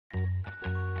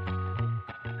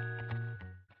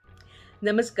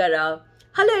Namaskara.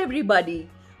 Hello, everybody.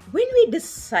 When we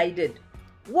decided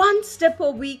one step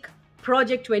a week,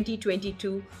 Project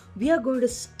 2022, we are going to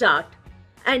start,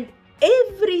 and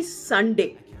every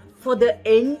Sunday for the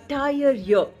entire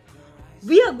year,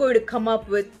 we are going to come up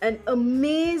with an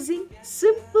amazing,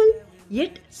 simple,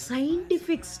 yet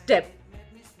scientific step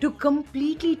to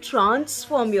completely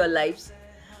transform your lives.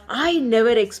 I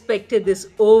never expected this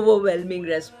overwhelming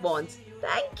response.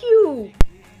 Thank you.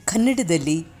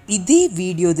 ಕನ್ನಡದಲ್ಲಿ ಇದೇ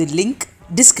ವಿಡಿಯೋದ link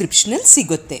ಡಿಸ್ಕ್ರಿಪ್ಷನಲ್ಲಿ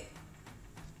ಸಿಗುತ್ತೆ.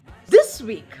 This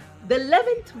week, the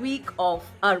 11th week of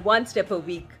our One Step a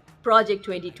Week Project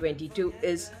 2022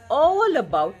 is all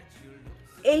about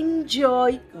enjoy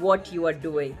what you are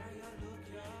doing.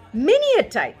 Many a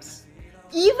times,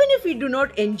 even if we do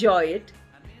not enjoy it,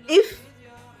 if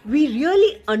we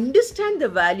really understand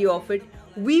the value of it,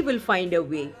 we will find a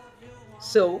way.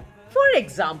 So, for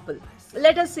example,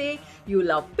 let us say you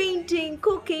love painting,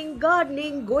 cooking,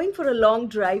 gardening, going for a long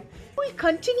drive. You will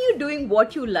continue doing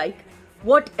what you like,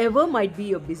 whatever might be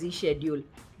your busy schedule.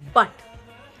 But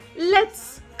let's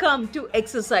come to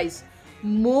exercise.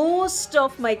 Most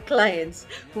of my clients,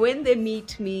 when they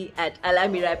meet me at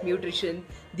Alamirap Nutrition,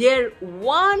 their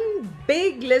one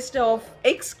big list of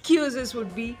excuses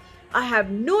would be, I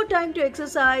have no time to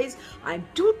exercise, I'm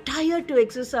too tired to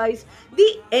exercise, the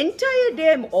entire day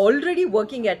I'm already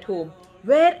working at home.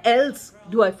 Where else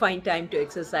do I find time to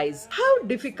exercise? How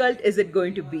difficult is it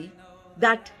going to be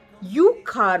that you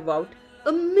carve out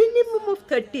a minimum of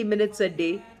 30 minutes a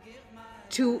day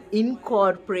to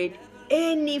incorporate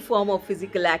any form of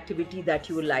physical activity that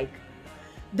you like?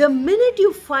 The minute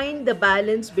you find the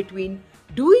balance between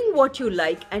doing what you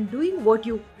like and doing what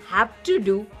you have to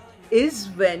do is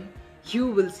when you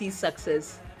will see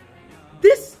success.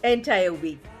 This entire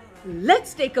week,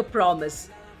 let's take a promise.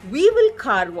 We will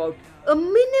carve out a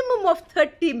minimum of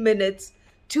 30 minutes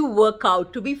to work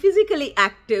out, to be physically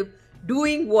active,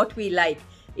 doing what we like.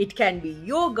 It can be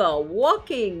yoga,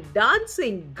 walking,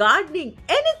 dancing, gardening,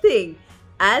 anything,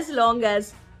 as long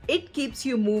as it keeps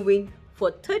you moving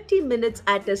for 30 minutes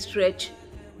at a stretch.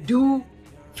 Do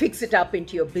fix it up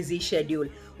into your busy schedule.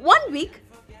 1 week,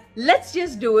 let's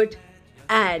just do it,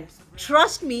 and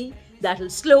trust me, that will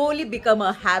slowly become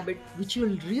a habit which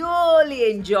you'll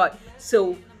really enjoy.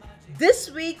 So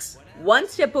this week's One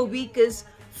Step a Week is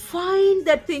find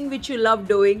that thing which you love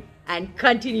doing and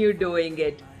continue doing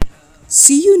it.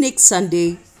 See you next Sunday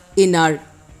in our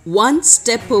One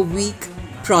Step a Week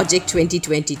Project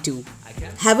 2022.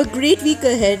 Have a great week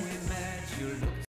ahead.